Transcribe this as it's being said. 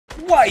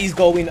What is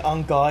going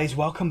on, guys?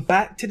 Welcome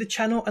back to the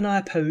channel and I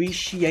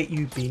appreciate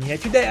you being here.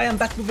 Today I am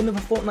back with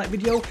another Fortnite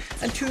video,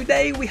 and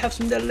today we have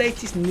some of the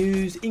latest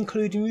news,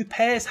 including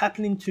repairs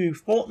happening to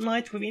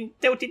Fortnite within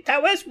Tilted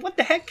Towers. What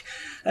the heck?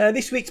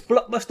 This week's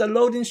Blockbuster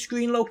Loading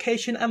screen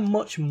location and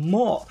much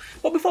more.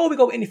 But before we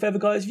go any further,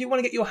 guys, if you want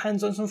to get your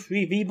hands on some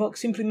free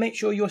V-Bucks, simply make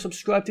sure you're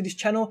subscribed to this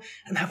channel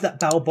and have that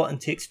bell button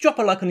ticked. Drop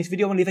a like on this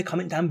video and leave a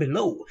comment down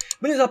below.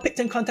 Winners are picked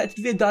and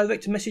contacted via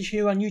direct message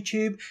here on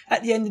YouTube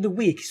at the end of the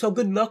week, so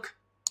good luck,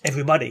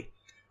 everybody.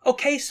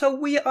 Okay, so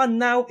we are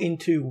now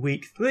into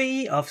week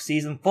 3 of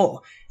season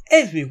 4.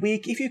 Every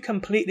week, if you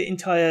complete the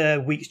entire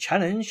week's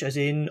challenge, as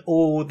in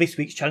all this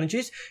week's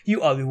challenges,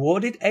 you are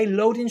rewarded a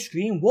loading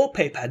screen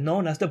wallpaper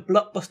known as the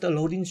Blockbuster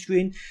Loading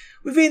screen.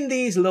 Within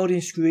these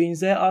loading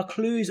screens, there are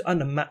clues on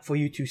the map for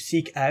you to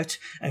seek out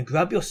and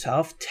grab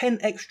yourself 10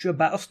 extra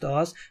battle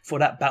stars for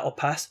that battle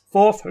pass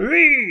for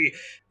free.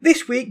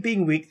 This week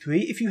being week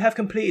 3, if you have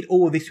completed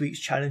all this week's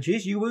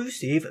challenges, you will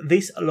receive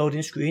this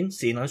loading screen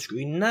seen on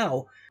screen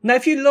now. Now,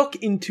 if you look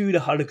into the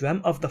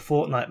hologram of the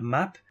Fortnite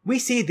map, we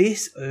see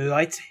this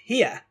right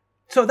here.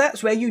 So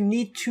that's where you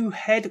need to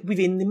head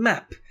within the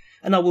map.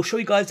 And I will show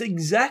you guys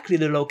exactly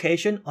the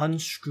location on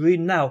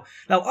screen now.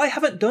 Now, I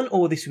haven't done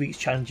all this week's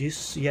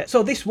challenges yet,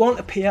 so this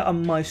won't appear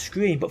on my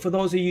screen. But for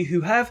those of you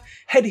who have,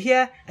 head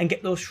here and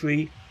get those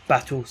free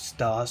battle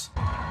stars.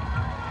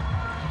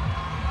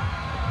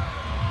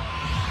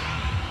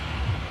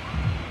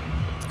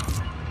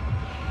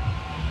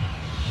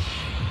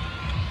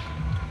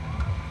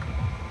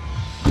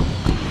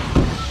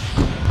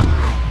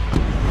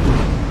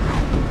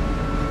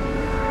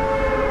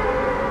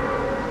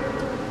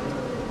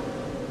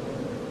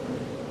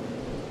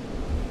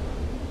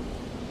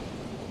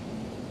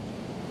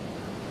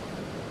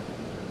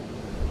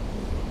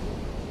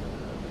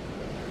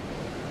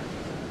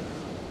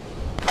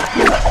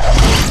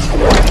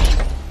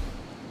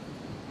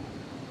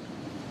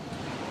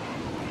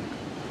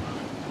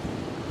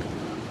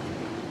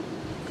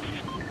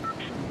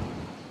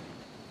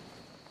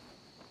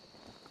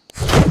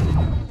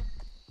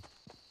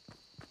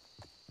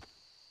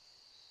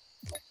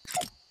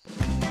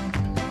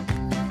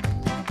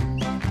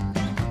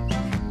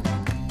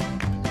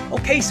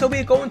 Okay, so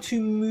we're going to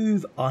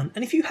move on,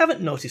 and if you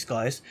haven't noticed,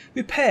 guys,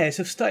 repairs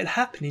have started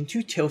happening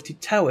to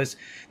Tilted Towers.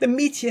 The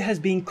Meteor has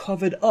been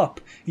covered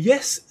up.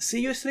 Yes,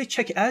 seriously,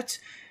 check it out.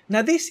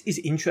 Now this is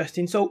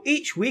interesting. So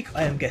each week,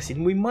 I am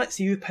guessing, we might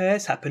see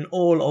repairs happen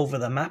all over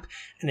the map,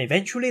 and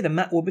eventually the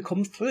map will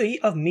become free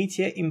of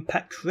Meteor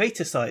impact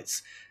crater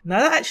sites. Now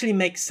that actually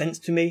makes sense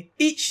to me.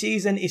 Each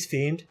season is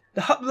themed.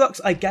 The hot rocks,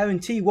 I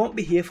guarantee, won't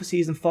be here for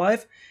season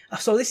 5,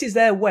 so this is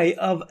their way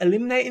of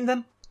eliminating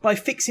them by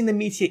fixing the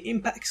Meteor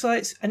impact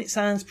sites, and it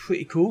sounds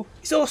pretty cool.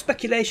 It's all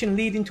speculation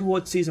leading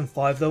towards season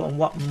 5 though, and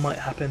what might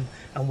happen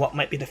and what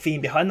might be the theme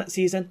behind that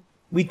season.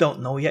 We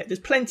don't know yet. There's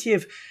plenty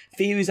of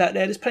theories out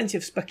there, there's plenty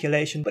of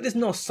speculation, but there's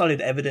no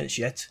solid evidence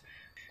yet.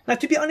 Now,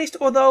 to be honest,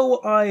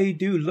 although I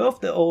do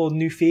love the all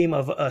new theme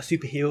of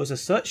superheroes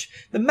as such,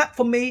 the map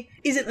for me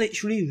isn't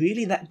literally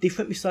really that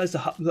different besides the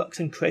hot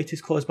rocks and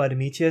craters caused by the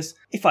meteors.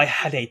 If I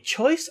had a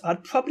choice,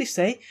 I'd probably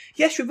say,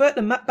 yes, revert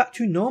the map back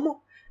to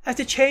normal, as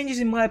the changes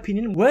in my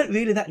opinion weren't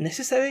really that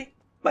necessary.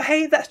 But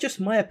hey, that's just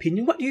my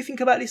opinion. What do you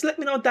think about this? Let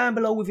me know down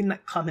below within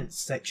that comments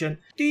section.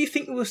 Do you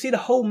think we will see the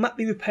whole map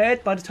be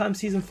repaired by the time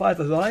season 5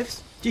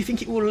 arrives? Do you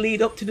think it will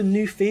lead up to the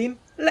new theme?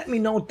 Let me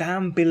know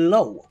down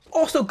below.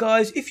 Also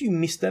guys, if you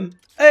missed them,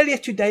 earlier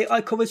today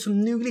I covered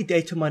some newly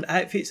data mined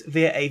outfits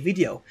via a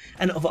video,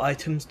 and other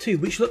items too,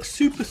 which look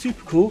super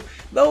cool.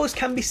 Those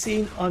can be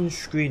seen on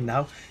screen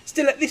now.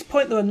 Still, at this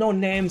point there are no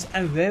names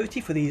and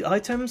rarity for these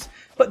items,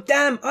 but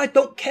damn, I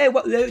don't care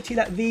what rarity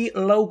that V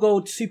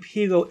logoed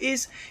superhero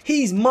is.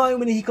 He's mine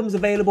when he comes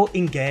available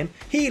in game.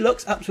 He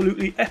looks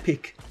absolutely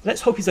epic.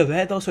 Let's hope he's a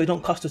rare though, so he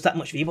don't cost us that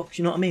much V-Bucks,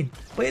 you know what I mean?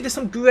 But yeah, there's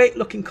some great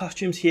looking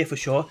costumes here for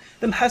sure.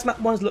 Them hazmat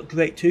ones look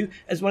great too,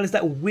 as well as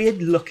that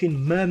weird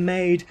looking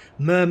mermaid,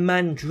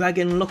 merman,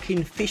 dragon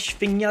looking fish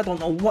thingy. I don't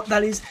know what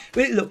that is,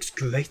 but it looks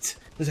great.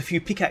 There's a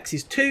few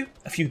pickaxes too,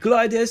 a few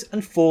gliders,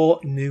 and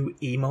 4 new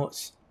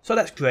emotes. So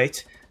that's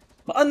great.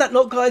 But on that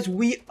note, guys,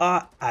 we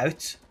are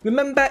out.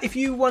 Remember, if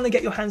you want to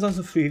get your hands on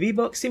some free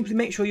V-Bucks, simply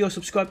make sure you're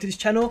subscribed to this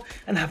channel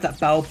and have that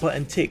bell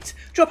button ticked.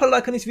 Drop a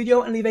like on this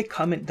video and leave a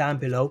comment down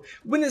below.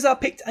 Winners are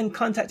picked and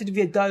contacted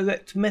via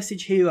direct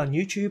message here on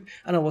YouTube,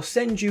 and I will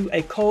send you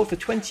a code for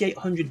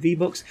 2800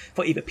 V-Bucks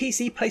for either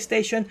PC,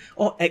 PlayStation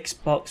or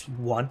Xbox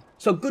One.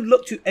 So good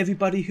luck to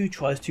everybody who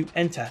tries to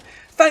enter.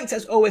 Thanks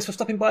as always for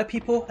stopping by,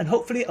 people, and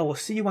hopefully I will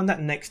see you on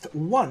that next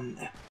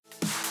one.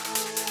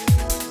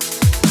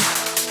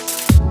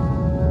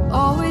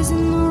 Always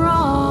in the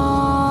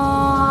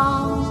wrong,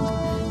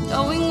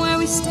 knowing where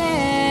we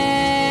stand.